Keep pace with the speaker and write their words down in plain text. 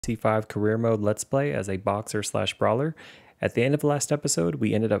C5 career mode let's play as a boxer slash brawler. At the end of the last episode,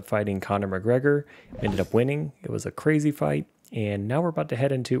 we ended up fighting Conor McGregor, we ended up winning. It was a crazy fight, and now we're about to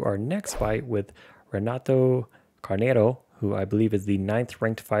head into our next fight with Renato Carneiro, who I believe is the 9th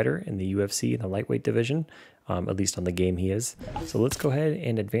ranked fighter in the UFC in the lightweight division, at least on the game he is. So let's go ahead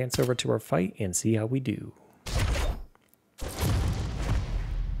and advance over to our fight and see how we do.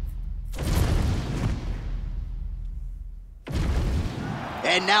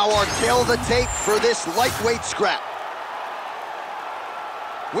 And now our tail of the tape for this lightweight scrap.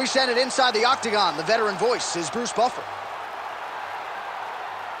 We send it inside the octagon. The veteran voice is Bruce Buffer.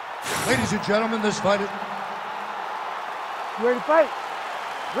 Ladies and gentlemen, this fight is... You ready to fight?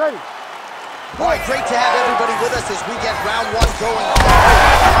 Ready. All right, great to have everybody with us as we get round one going.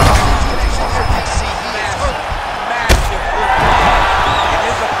 Massive football. And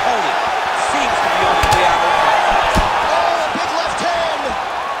his opponent seems to be on the way out of the fight. Oh, a big left hand.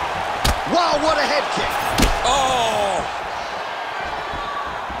 Wow, what a head kick. Oh!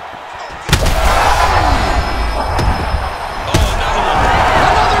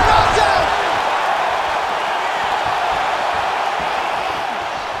 Another knockdown.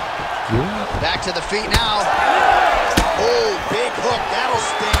 Back to the feet now. Oh, big hook. That'll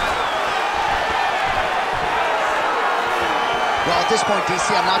sting. Well, at this point,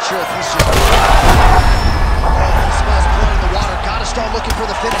 DC, I'm not sure if he's just... Oh, he smells blood in the water. Gotta start looking for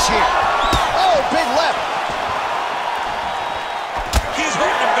the finish here. Oh, big left. He's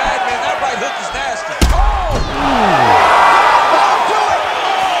hurting him bad, man. That right hook is nasty. Oh! That'll do it.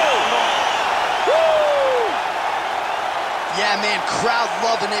 Yeah, man, crowd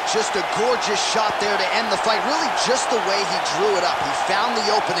loving it. Just a gorgeous shot there to end the fight. Really just the way he drew it up. He found the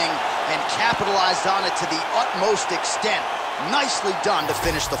opening and capitalized on it to the utmost extent. Nicely done to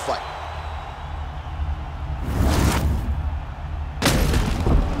finish the fight.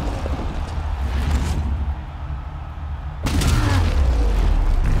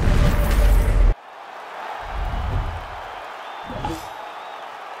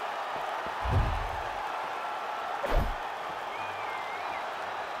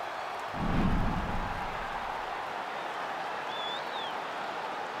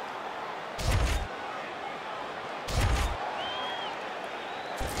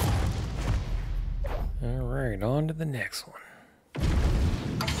 All right, on to the next one.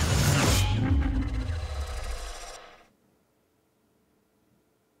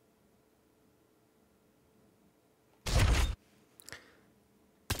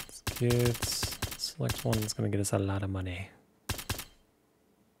 Let's select one that's going to get us a lot of money.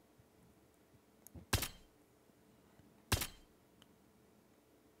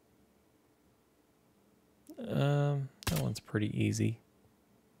 That one's pretty easy.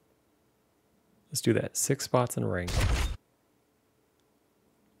 Let's do that. 6 spots in ring.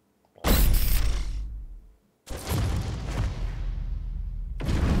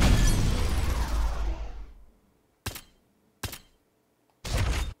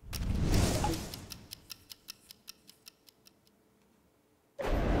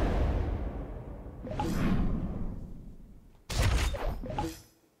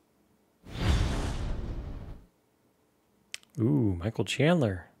 Ooh, Michael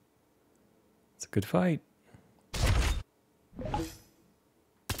Chandler. It's a good fight.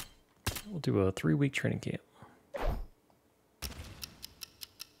 We'll do a 3-week training camp.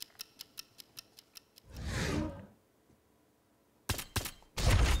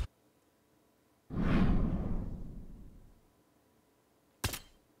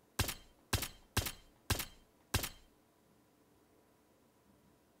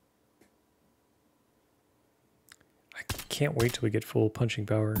 I can't wait till we get full punching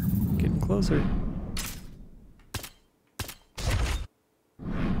power. Getting closer.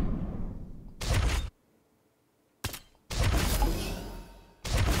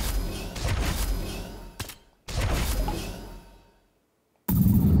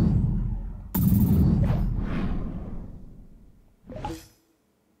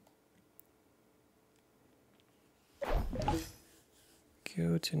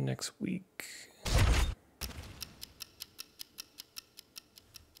 Go to next week.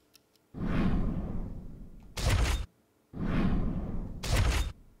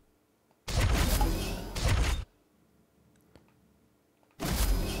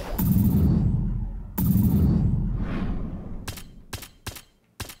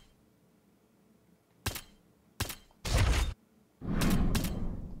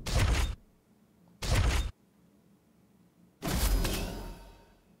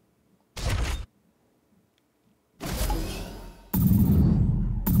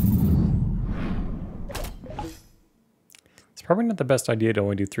 probably not the best idea to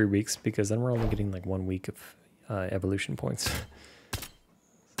only do 3 weeks because then we're only getting like 1 week of evolution points.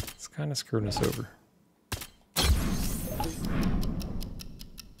 It's kind of screwing us over.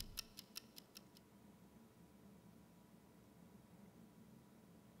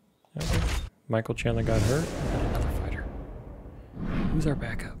 Okay. Michael Chandler got hurt. We got another fighter. Who's our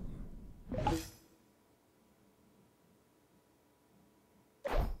backup?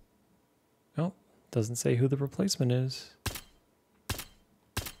 Oh, doesn't say who the replacement is.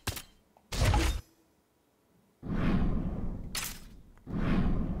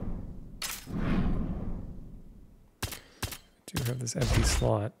 Do have this empty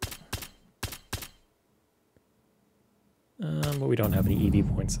slot. But we don't have any EV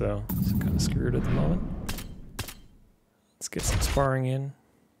points though, so kind of screwed at the moment. Let's get some sparring in.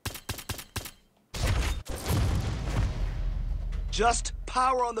 Just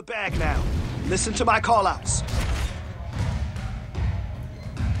power on the bag now. Listen to my call-outs.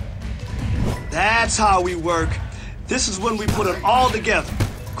 That's how we work. This is when we put it all together.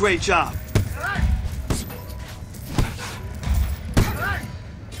 Great job.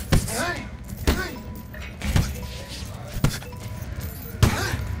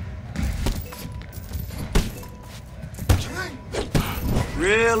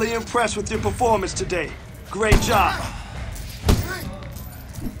 Really impressed with your performance today. Great job.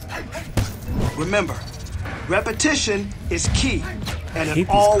 Remember, repetition is key, and it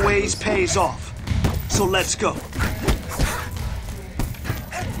always pays off. So let's go.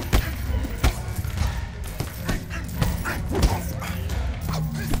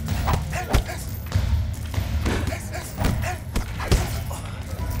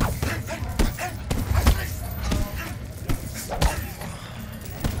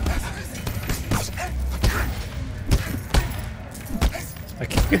 I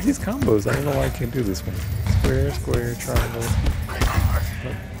can't get these combos. I don't know why I can't do this one. Square, square, triangle,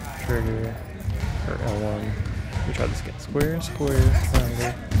 trigger, or L1. Let me try this again. Square, square,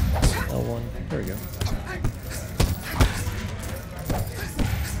 triangle, L1. There we go.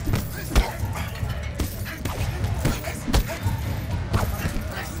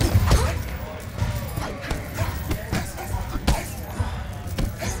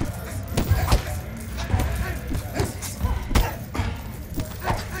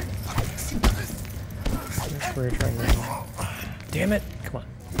 Square, triangle. Damn it! Come on.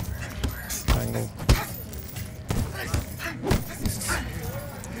 Triangle.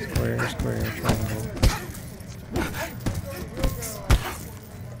 Square, square, triangle.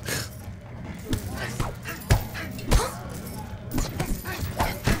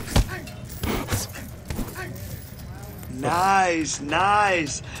 Nice,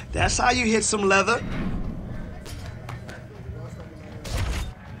 nice. That's how you hit some leather.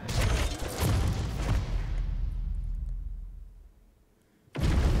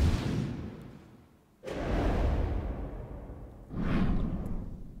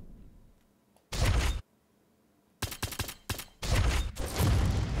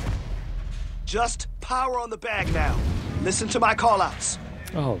 Just power on the bag now. Listen to my call-outs.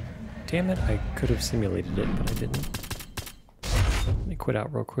 Oh, damn it. I could have simulated it, but I didn't. Let me quit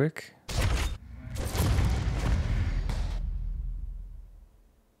out real quick.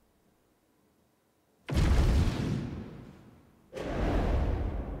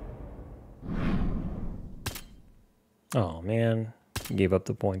 Oh, man. Gave up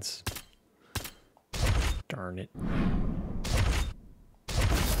the points. Darn it.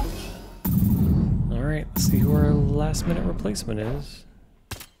 Alright, let's see who our last minute replacement is.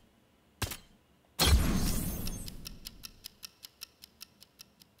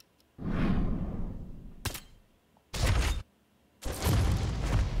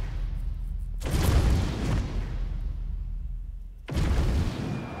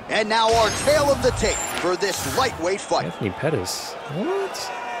 And now our tale of the tape for this lightweight fight. Anthony Pettis.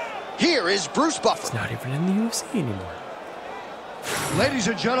 What? Here is Bruce Buffer. He's not even in the UFC anymore. Ladies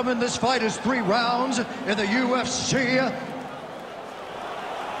and gentlemen, this fight is 3 rounds in the UFC. You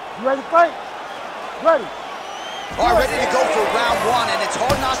ready to fight? Ready. All right, ready to go for round 1, and it's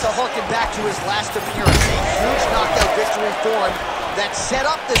hard not to harken back to his last appearance. A huge knockout victory for him that set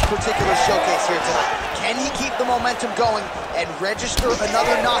up this particular showcase here tonight. Can he keep the momentum going and register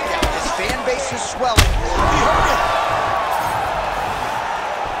another knockout? His fan base is swelling. He hurt him.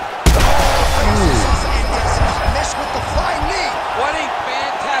 Missed with the flying knee. What a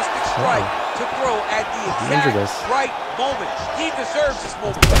fantastic strike to throw at the exact right moment. He deserves this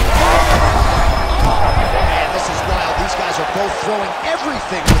moment. Man, this is wild. These guys are both throwing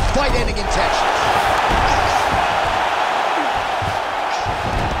everything with fight-ending intention.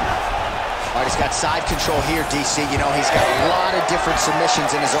 All All right, he's got side control here, DC. You know, he's got a lot of different submissions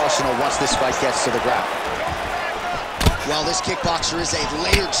in his arsenal once this fight gets to the ground. Well, this kickboxer is a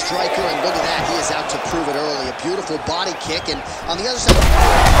layered striker, and look at that. He is out to prove it early. A beautiful body kick, and on the other side...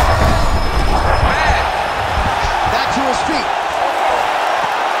 Back to his feet.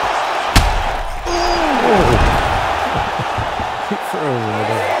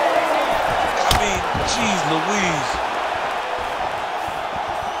 I mean, geez Louise.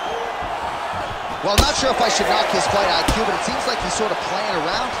 Well, I'm not sure if I should knock his fight IQ, but it seems like he's sort of playing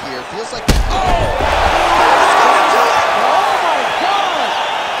around here. Feels like...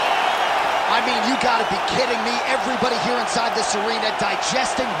 I mean, you gotta be kidding me. Everybody here inside this arena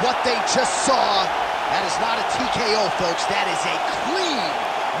digesting what they just saw. That is not a TKO, folks. That is a clean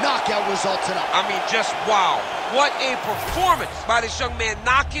knockout result tonight. I mean, just wow. What a performance by this young man,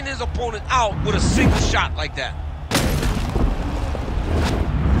 knocking his opponent out with a single shot like that.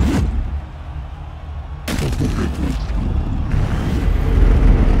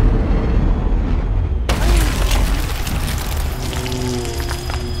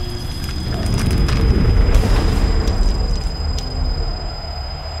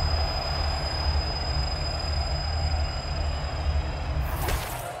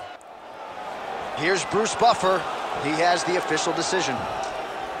 Here's Bruce Buffer. He has the official decision.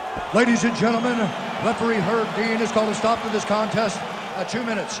 Ladies and gentlemen, referee Herb Dean has called a stop to this contest at 2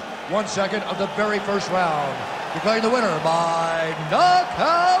 minutes, 1 second of the very first round. Declaring the winner by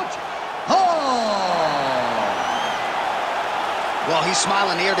knockout. Well, he's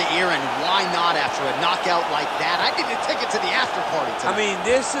smiling ear to ear, and why not after a knockout like that? I need a ticket to the after party tonight. I mean,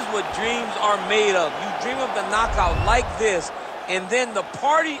 this is what dreams are made of. You dream of the knockout like this, and then the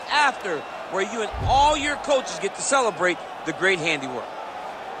party after, where you and all your coaches get to celebrate the great handiwork.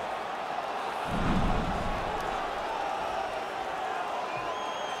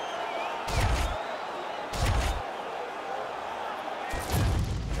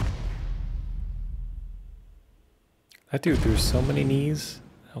 That dude threw so many knees.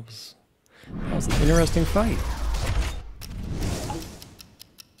 That was an interesting fight.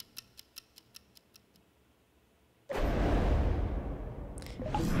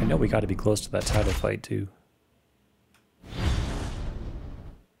 I know we got to be close to that title fight too.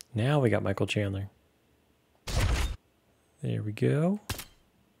 Now we got Michael Chandler. There we go.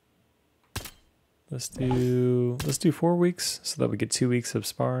 Let's do 4 weeks so that we get 2 weeks of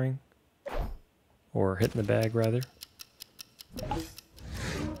sparring, or hitting the bag rather.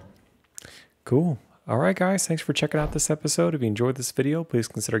 Cool. Alright guys, thanks for checking out this episode. If you enjoyed this video, please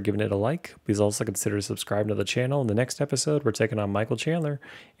consider giving it a like. Please also consider subscribing to the channel. In the next episode, we're taking on Michael Chandler,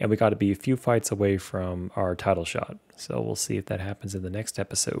 and we got to be a few fights away from our title shot. So we'll see if that happens in the next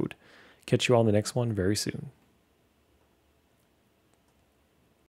episode. Catch you all in the next one very soon.